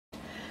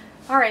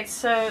Alright,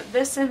 so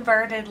this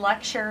inverted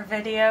lecture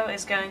video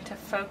is going to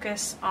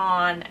focus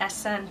on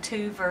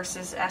SN2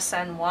 versus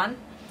SN1.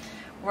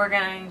 We're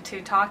going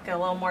to talk in a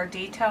little more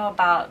detail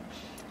about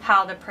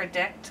how to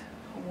predict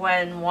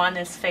when one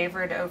is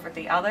favored over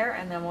the other,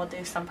 and then we'll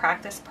do some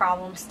practice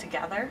problems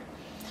together.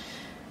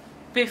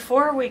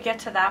 Before we get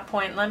to that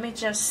point, let me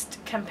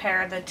just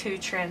compare the two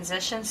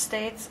transition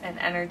states and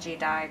energy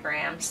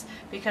diagrams,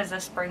 because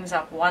this brings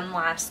up one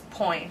last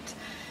point.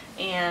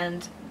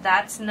 And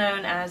that's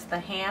known as the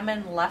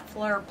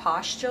Hammond-Leffler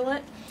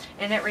postulate,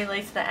 and it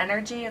relates the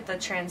energy of the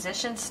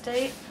transition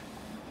state,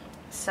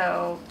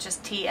 so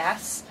just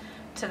TS,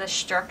 to the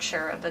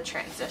structure of the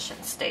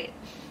transition state.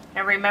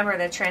 And remember,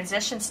 the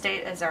transition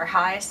state is our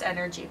highest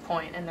energy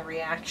point in the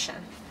reaction,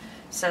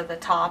 so the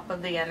top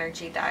of the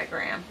energy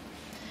diagram.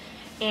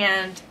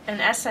 And an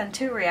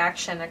SN2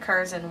 reaction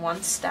occurs in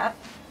one step.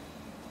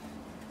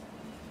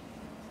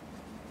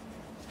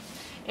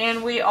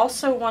 And we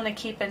also want to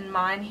keep in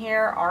mind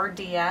here,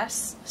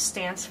 RDS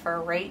stands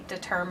for rate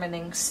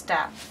determining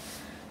step.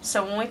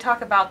 So when we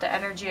talk about the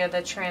energy of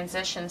the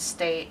transition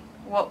state,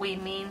 what we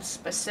mean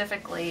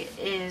specifically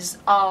is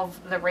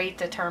of the rate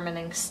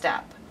determining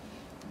step.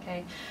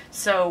 Okay,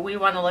 so we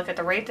want to look at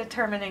the rate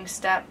determining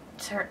step,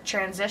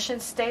 transition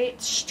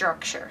state,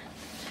 structure.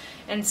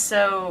 And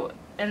so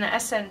in the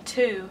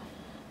SN2,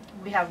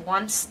 we have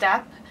one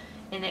step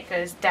and it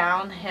goes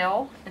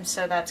downhill, and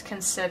so that's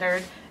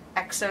considered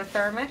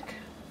exothermic,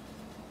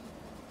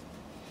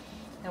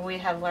 and we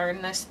have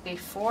learned this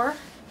before.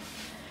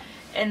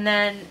 And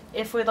then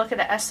if we look at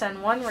the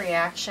SN1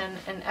 reaction,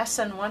 an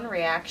SN1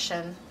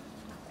 reaction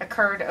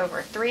occurred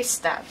over 3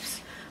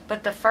 steps,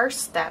 but the first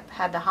step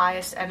had the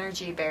highest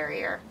energy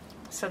barrier.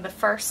 So the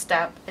first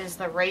step is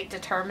the rate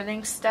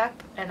determining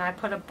step, and I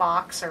put a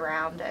box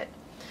around it.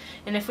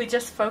 And if we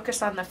just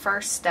focus on the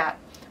first step,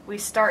 we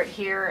start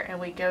here and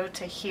we go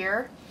to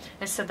here,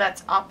 and so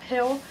that's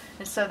uphill,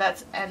 and so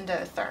that's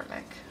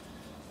endothermic.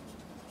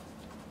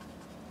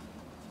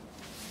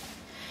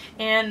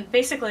 And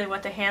basically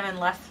what the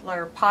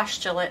Hammond-Leffler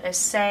postulate is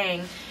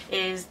saying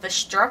is the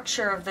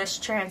structure of this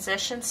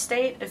transition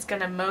state is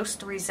going to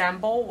most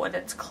resemble what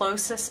it's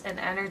closest in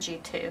energy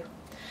to.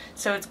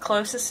 So it's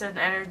closest in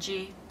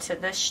energy to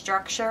this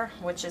structure,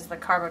 which is the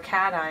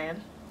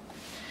carbocation.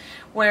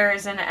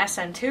 Whereas in an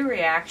SN2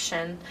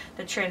 reaction,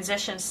 the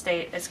transition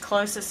state is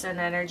closest in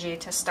energy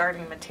to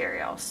starting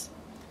materials.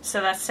 So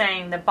that's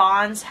saying the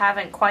bonds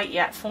haven't quite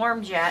yet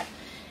formed yet,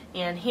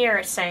 and here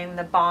it's saying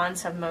the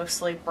bonds have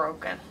mostly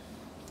broken.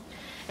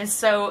 And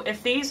so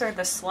if these are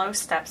the slow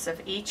steps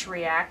of each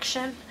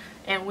reaction,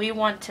 and we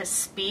want to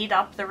speed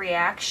up the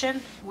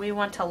reaction, we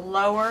want to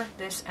lower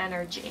this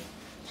energy.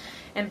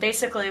 And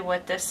basically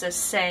what this is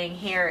saying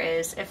here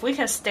is, if we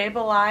can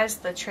stabilize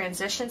the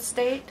transition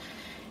state,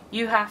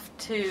 you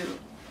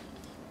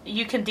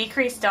can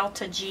decrease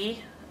delta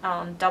G,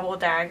 double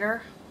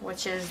dagger,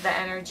 which is the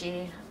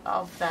energy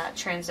of that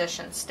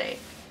transition state.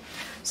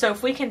 So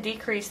if we can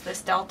decrease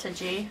this delta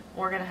G,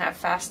 we're going to have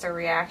faster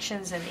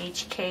reactions in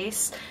each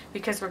case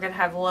because we're going to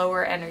have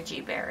lower energy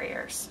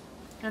barriers.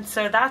 And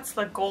so that's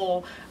the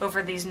goal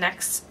over these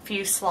next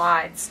few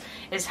slides,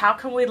 is how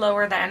can we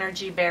lower the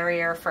energy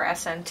barrier for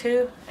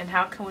SN2 and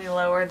how can we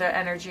lower the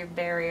energy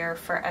barrier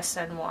for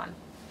SN1.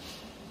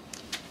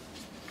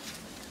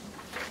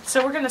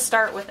 So we're going to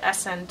start with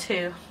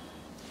SN2.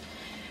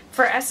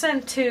 For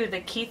SN2, the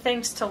key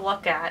things to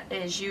look at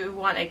is you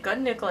want a good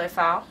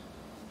nucleophile.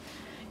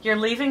 Your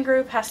leaving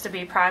group has to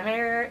be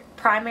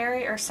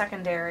primary or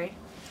secondary,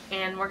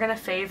 and we're going to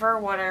favor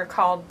what are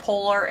called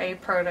polar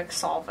aprotic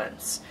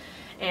solvents.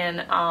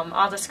 And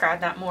I'll describe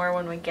that more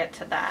when we get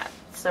to that.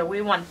 So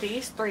we want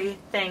these 3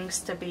 things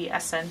to be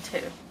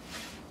SN2.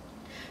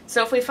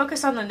 So if we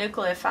focus on the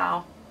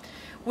nucleophile,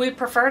 we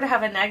prefer to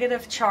have a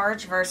negative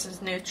charge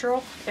versus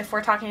neutral if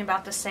we're talking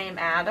about the same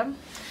atom.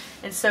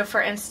 And so for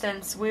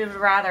instance, we would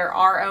rather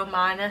RO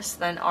minus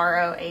than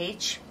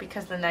ROH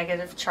because the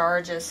negative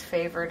charge is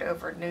favored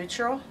over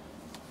neutral.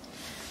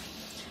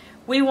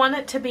 We want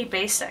it to be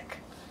basic.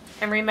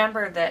 And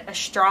remember that a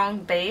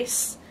strong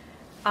base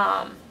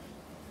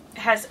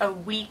has a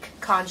weak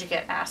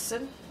conjugate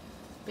acid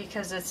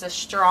because it's a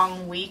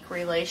strong weak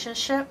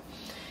relationship.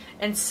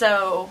 And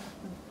so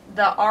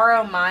the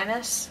RO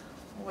minus,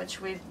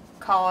 which we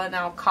call an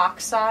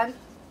alkoxide,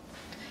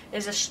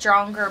 is a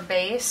stronger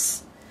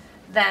base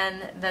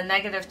than the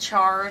negative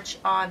charge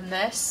on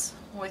this,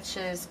 which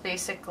is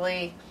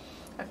basically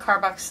a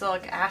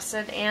carboxylic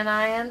acid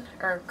anion,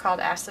 or called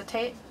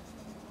acetate.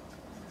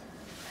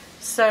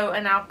 So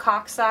an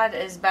alkoxide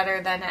is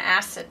better than an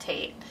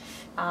acetate.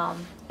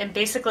 And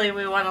basically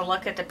we want to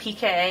look at the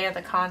pKa of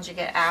the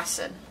conjugate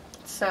acid.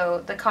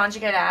 So the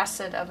conjugate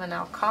acid of an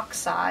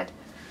alkoxide,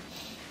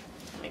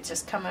 let me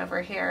just come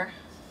over here,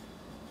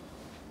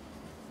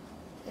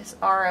 is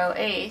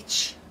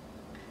ROH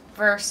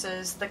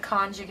versus the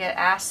conjugate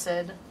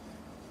acid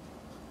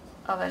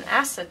of an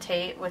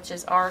acetate, which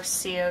is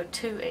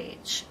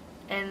RCO2H.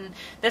 And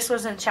this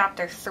was in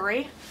chapter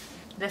 3.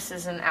 This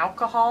is an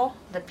alcohol,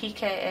 the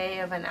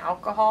pKa of an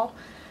alcohol,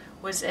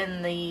 was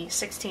in the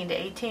 16 to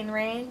 18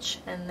 range,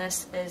 and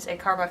this is a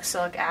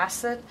carboxylic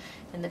acid,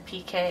 and the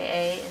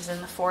pKa is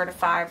in the 4 to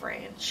 5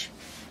 range.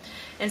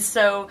 And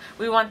so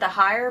we want the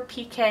higher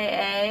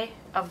pKa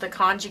of the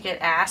conjugate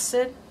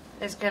acid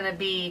is going to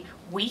be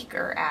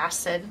weaker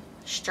acid,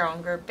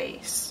 stronger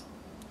base.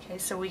 Okay,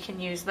 so we can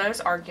use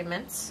those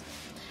arguments.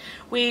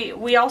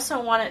 We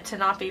also want it to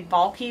not be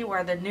bulky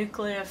where the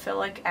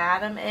nucleophilic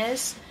atom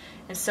is,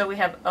 and so we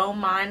have O-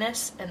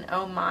 and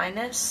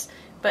O-,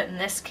 but in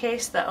this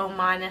case the O-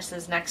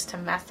 is next to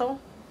methyl,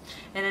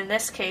 and in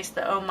this case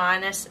the O-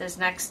 is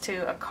next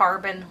to a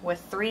carbon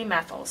with 3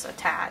 methyls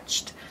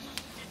attached.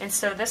 And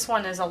so this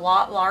one is a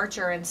lot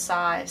larger in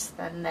size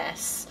than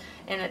this,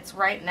 and it's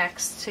right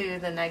next to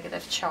the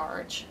negative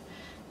charge.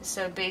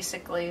 So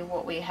basically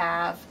what we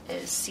have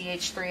is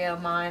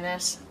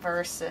CH3O-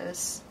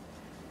 versus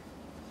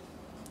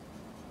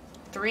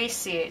 3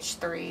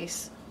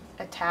 CH3s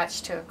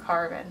attached to a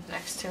carbon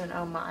next to an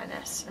O-.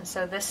 And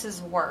so this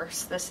is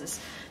worse. This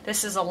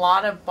is a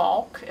lot of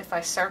bulk if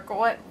I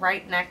circle it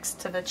right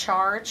next to the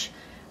charge,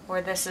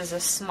 where this is a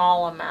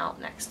small amount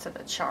next to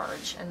the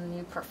charge, and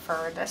you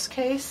prefer this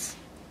case.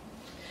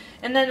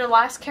 And then the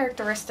last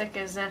characteristic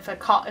is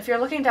if you're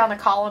looking down the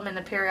column in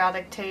the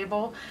periodic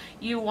table,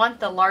 you want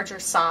the larger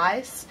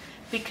size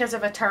because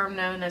of a term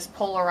known as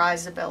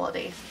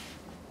polarizability.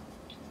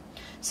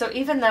 So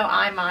even though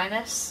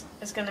I-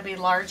 is going to be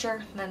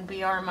larger than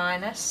Br-,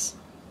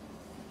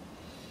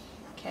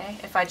 okay,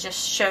 if I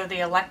just show the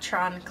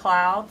electron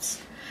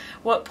clouds,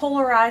 what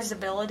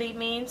polarizability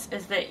means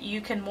is that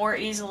you can more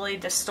easily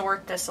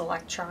distort this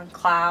electron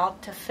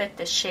cloud to fit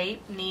the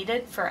shape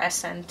needed for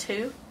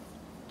SN2.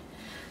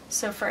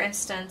 So for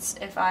instance,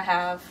 if I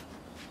have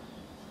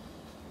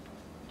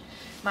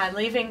my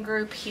leaving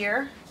group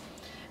here,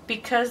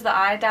 because the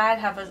iodide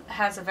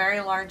has a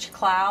very large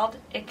cloud,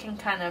 it can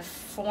kind of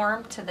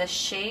form to the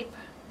shape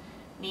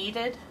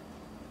needed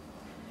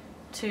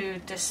to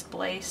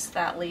displace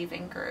that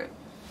leaving group.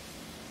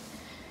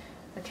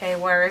 Okay,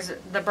 whereas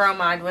the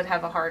bromide would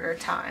have a harder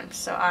time.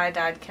 So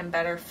iodide can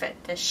better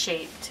fit this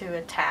shape to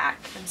attack.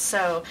 And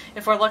so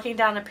if we're looking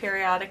down the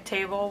periodic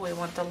table, we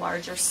want the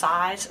larger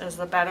size as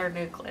the better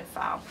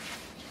nucleophile.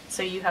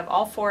 So you have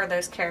all 4 of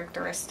those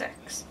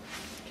characteristics.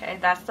 Okay,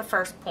 that's the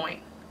first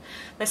point.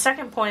 The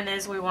second point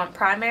is we want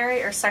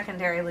primary or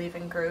secondary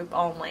leaving group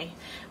only.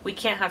 We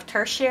can't have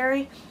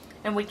tertiary,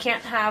 and we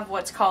can't have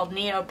what's called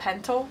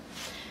neopentyl.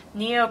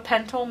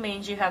 Neopentyl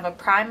means you have a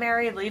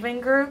primary leaving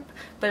group,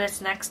 but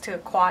it's next to a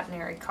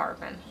quaternary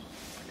carbon.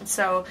 And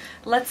so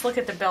let's look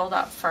at the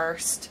buildup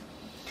first.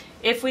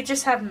 If we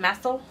just have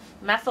methyl,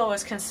 methyl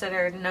is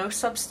considered no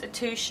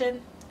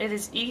substitution. It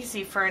is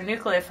easy for a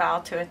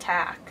nucleophile to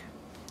attack.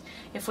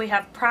 If we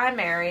have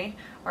primary,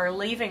 our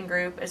leaving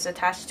group is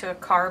attached to a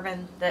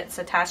carbon that's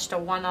attached to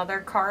one other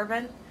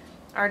carbon,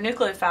 our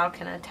nucleophile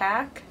can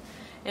attack,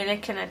 and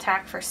it can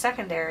attack for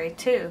secondary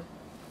too.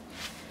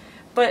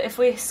 But if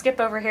we skip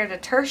over here to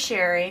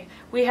tertiary,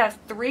 we have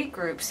 3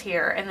 groups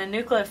here, and the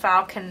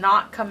nucleophile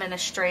cannot come in a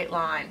straight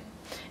line.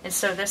 And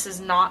so this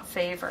is not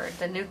favored.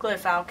 The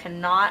nucleophile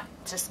cannot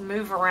just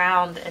move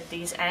around at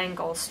these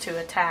angles to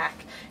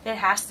attack. It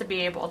has to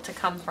be able to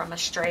come from a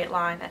straight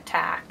line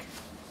attack.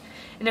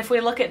 And if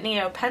we look at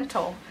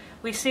neopentyl,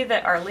 we see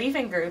that our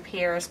leaving group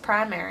here is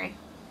primary.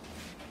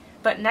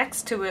 But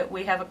next to it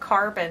we have a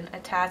carbon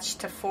attached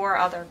to 4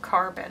 other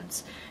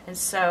carbons. And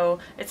so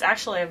it's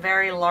actually a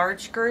very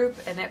large group,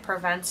 and it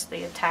prevents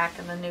the attack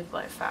in the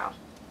nucleophile.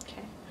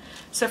 Okay.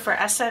 So for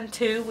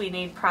SN2 we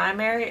need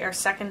primary or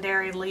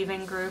secondary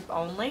leaving group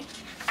only.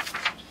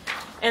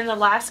 And the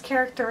last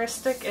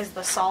characteristic is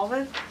the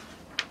solvent,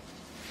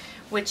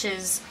 which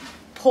is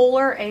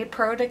polar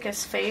aprotic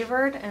is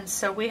favored. And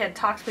so we had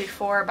talked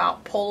before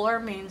about polar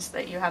means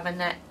that you have a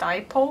net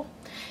dipole,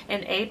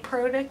 and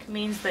aprotic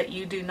means that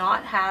you do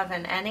not have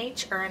an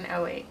NH or an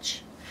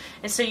OH.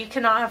 And so you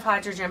cannot have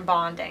hydrogen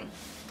bonding.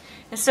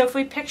 And so if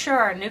we picture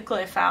our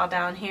nucleophile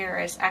down here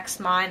as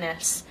X-,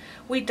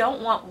 we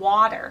don't want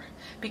water,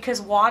 because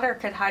water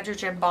could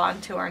hydrogen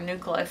bond to our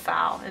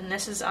nucleophile, and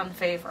this is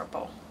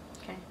unfavorable.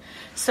 Okay.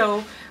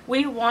 So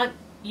we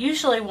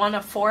usually one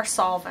of 4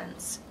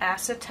 solvents: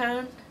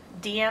 acetone,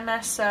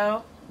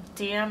 DMSO,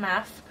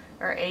 DMF,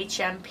 or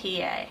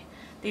HMPA.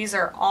 These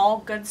are all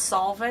good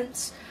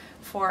solvents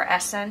for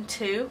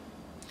SN2,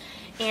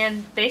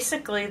 and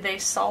basically they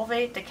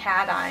solvate the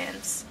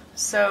cations.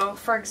 So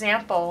for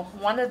example,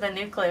 one of the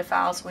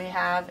nucleophiles we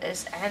have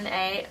is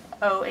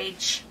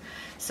NaOH,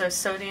 so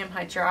sodium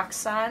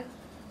hydroxide,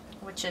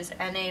 which is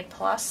Na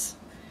plus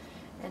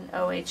and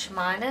OH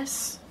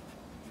minus.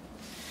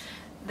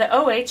 The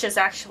OH is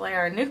actually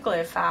our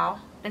nucleophile,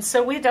 and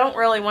so we don't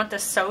really want the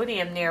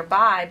sodium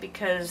nearby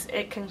because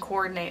it can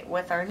coordinate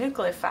with our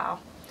nucleophile.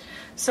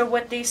 So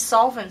what these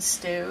solvents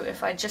do,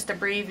 if I just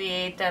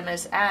abbreviate them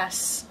as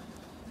S,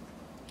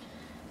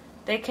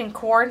 they can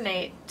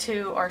coordinate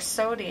to our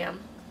sodium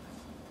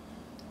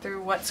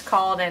through what's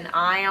called an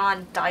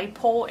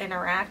ion-dipole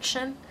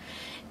interaction,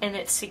 and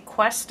it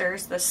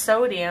sequesters the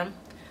sodium,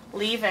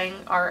 leaving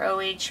our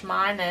OH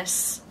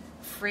minus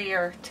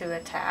freer to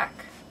attack.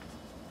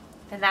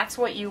 And that's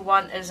what you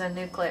want as a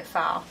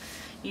nucleophile.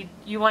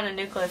 You want a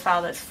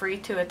nucleophile that's free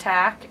to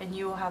attack, and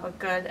you will have a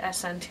good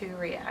SN2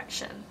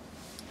 reaction.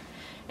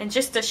 And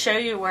just to show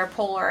you where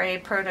polar A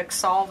product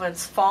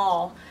solvents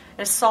fall,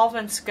 as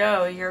solvents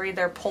go, you're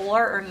either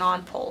polar or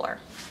nonpolar.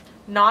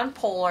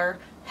 Nonpolar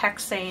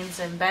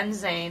hexanes and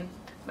benzene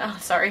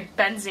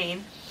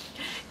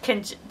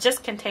can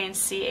just contain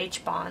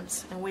CH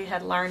bonds, and we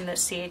had learned that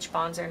CH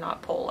bonds are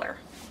not polar.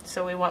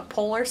 So we want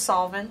polar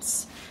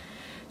solvents.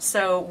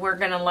 So we're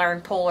going to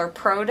learn polar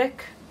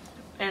protic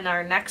in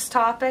our next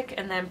topic,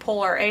 and then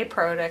polar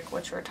aprotic,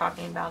 which we're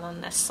talking about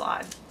on this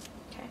slide.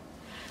 Okay.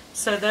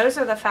 So those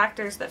are the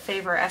factors that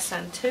favor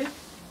SN2.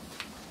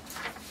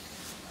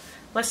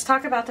 Let's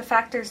talk about the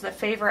factors that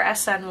favor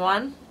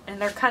SN1, and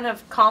they're kind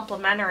of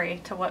complementary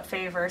to what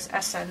favors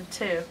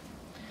SN2.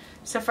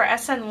 So for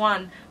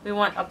SN1, we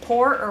want a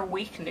poor or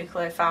weak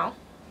nucleophile,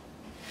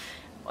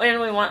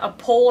 and we want a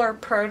polar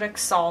protic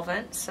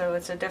solvent, so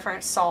it's a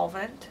different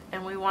solvent,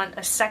 and we want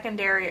a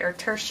secondary or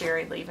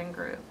tertiary leaving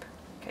group.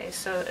 Okay,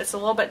 so it's a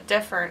little bit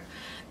different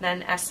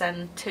than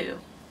SN2.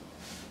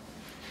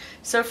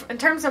 So in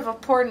terms of a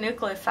poor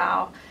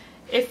nucleophile,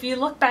 if you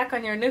look back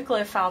on your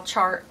nucleophile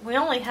chart, we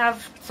only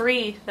have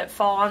 3 that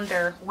fall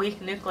under weak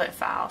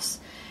nucleophiles.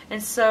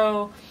 And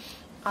so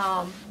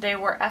they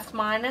were F-,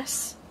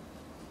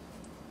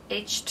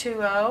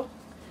 H2O,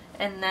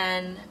 and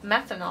then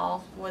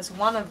methanol was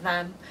one of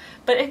them,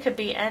 but it could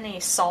be any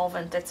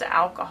solvent that's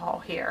alcohol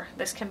here.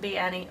 This can be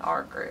any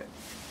R group.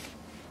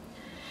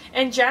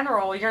 In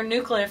general, your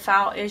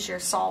nucleophile is your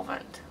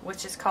solvent,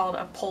 which is called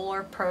a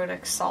polar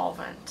protic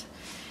solvent.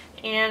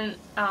 And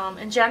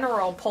in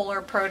general,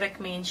 polar protic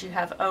means you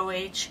have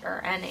OH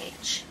or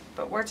NH,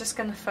 but we're just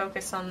going to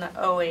focus on the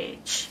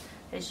OH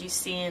as you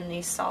see in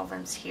these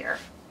solvents here.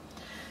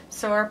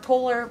 So our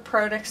polar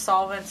protic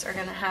solvents are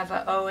going to have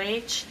a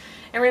OH,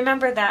 and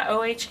remember that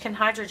OH can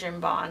hydrogen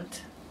bond.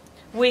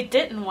 We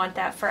didn't want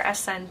that for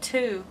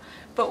SN2,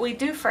 but we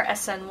do for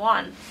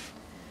SN1.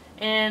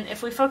 And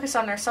if we focus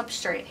on our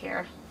substrate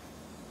here,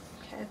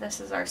 okay,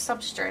 this is our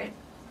substrate,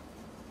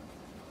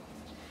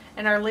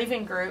 and our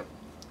leaving group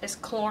is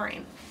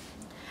chlorine.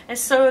 And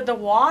so the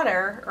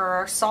water, or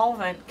our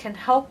solvent, can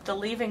help the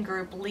leaving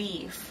group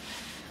leave.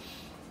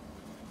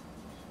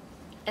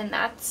 And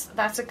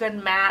that's a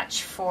good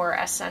match for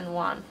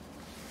SN1.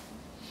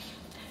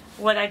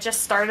 What I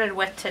just started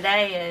with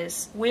today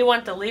is we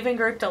want the leaving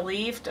group to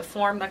leave to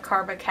form the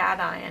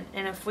carbocation,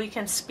 and if we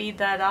can speed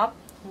that up,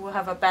 we'll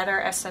have a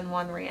better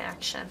SN1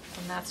 reaction,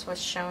 and that's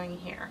what's showing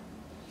here.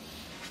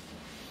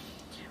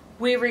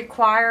 We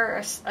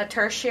require a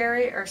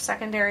tertiary or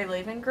secondary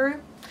leaving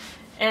group,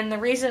 and the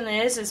reason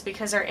is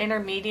because our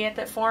intermediate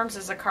that forms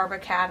is a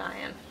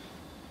carbocation.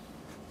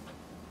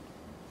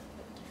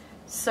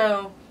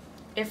 So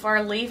if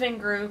our leaving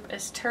group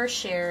is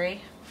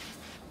tertiary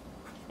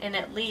and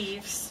it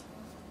leaves,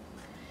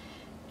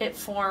 it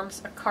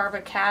forms a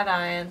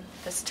carbocation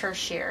that's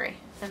tertiary,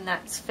 and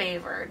that's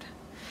favored.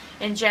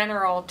 In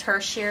general,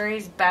 tertiary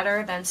is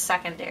better than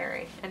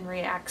secondary and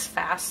reacts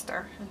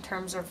faster in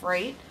terms of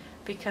rate,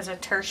 because a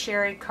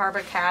tertiary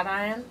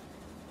carbocation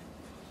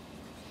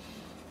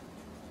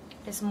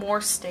is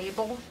more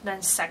stable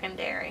than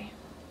secondary.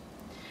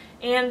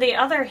 And the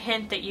other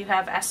hint that you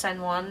have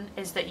SN1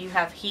 is that you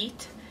have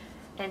heat,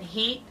 and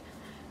heat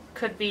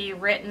could be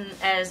written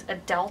as a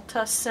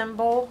delta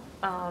symbol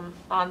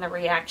on the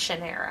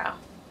reaction arrow.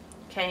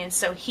 Okay, and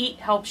so heat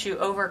helps you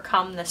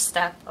overcome the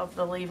step of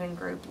the leaving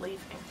group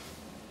leaving.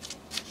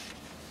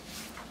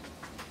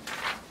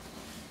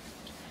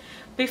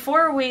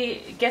 Before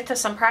we get to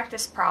some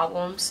practice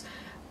problems,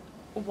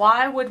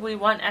 why would we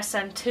want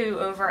SN2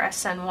 over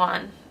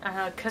SN1?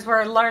 Because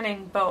we're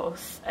learning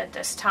both at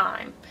this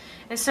time.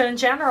 And so in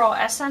general,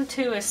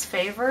 SN2 is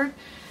favored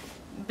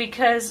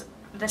because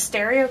the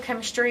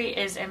stereochemistry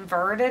is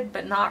inverted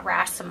but not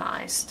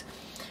racemized.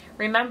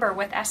 Remember,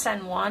 with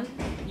SN1,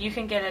 you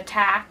can get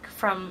attack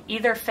from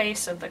either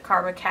face of the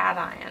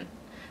carbocation.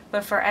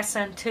 But for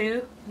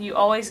SN2, you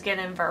always get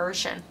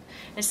inversion.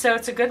 And so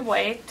it's a good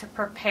way to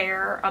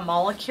prepare a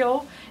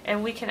molecule,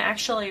 and we can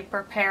actually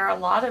prepare a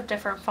lot of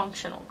different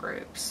functional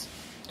groups.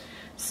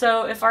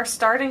 So if our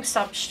starting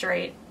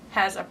substrate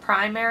has a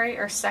primary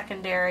or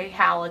secondary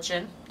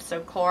halogen, so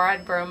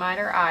chloride, bromide,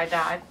 or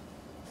iodide.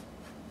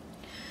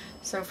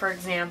 So for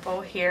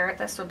example, here,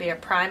 this would be a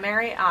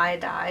primary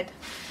iodide.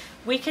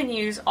 We can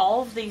use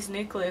all of these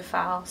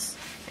nucleophiles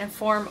and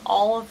form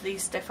all of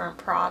these different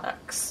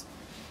products.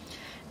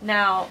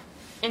 Now,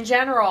 in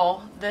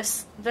general,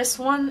 this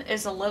one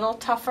is a little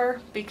tougher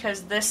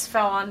because this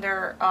fell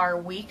under our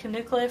weak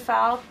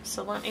nucleophile.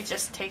 So let me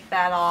just take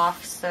that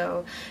off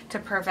so to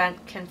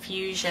prevent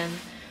confusion.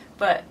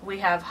 But we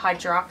have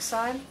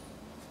hydroxide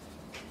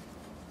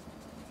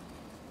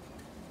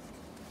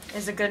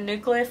is a good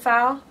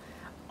nucleophile.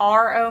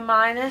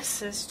 RO-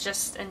 is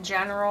just in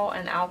general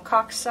an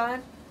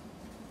alkoxide.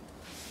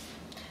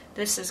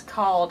 This is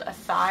called a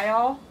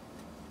thiol,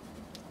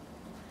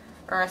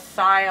 or a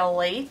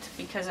thiolate,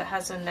 because it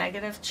has a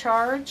negative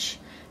charge.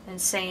 And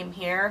same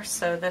here,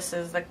 so this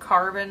is the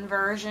carbon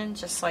version,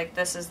 just like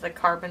this is the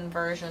carbon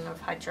version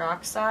of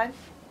hydroxide.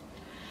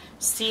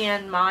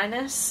 Cn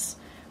minus,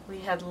 we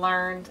had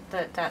learned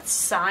that that's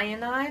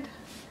cyanide.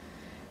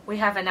 We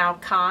have an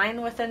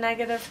alkyne with a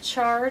negative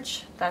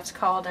charge, that's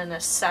called an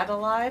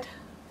acetylide.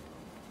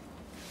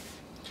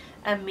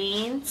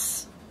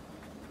 Amines,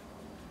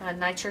 a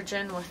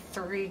nitrogen with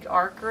 3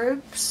 R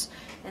groups.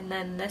 And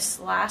then this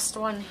last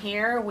one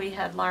here we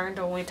had learned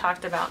when we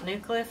talked about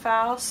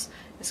nucleophiles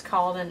is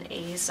called an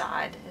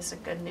azide, is a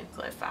good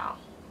nucleophile.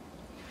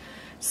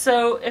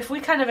 So if we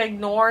kind of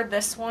ignored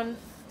this one,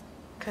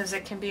 because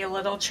it can be a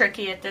little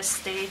tricky at this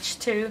stage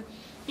too,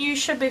 you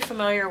should be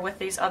familiar with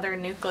these other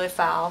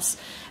nucleophiles,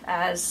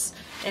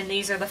 and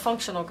these are the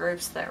functional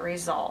groups that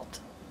result.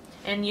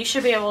 And you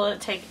should be able to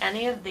take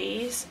any of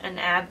these and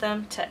add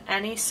them to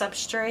any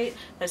substrate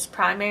that's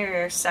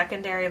primary or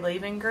secondary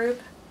leaving group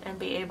and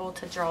be able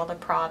to draw the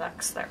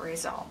products that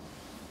result.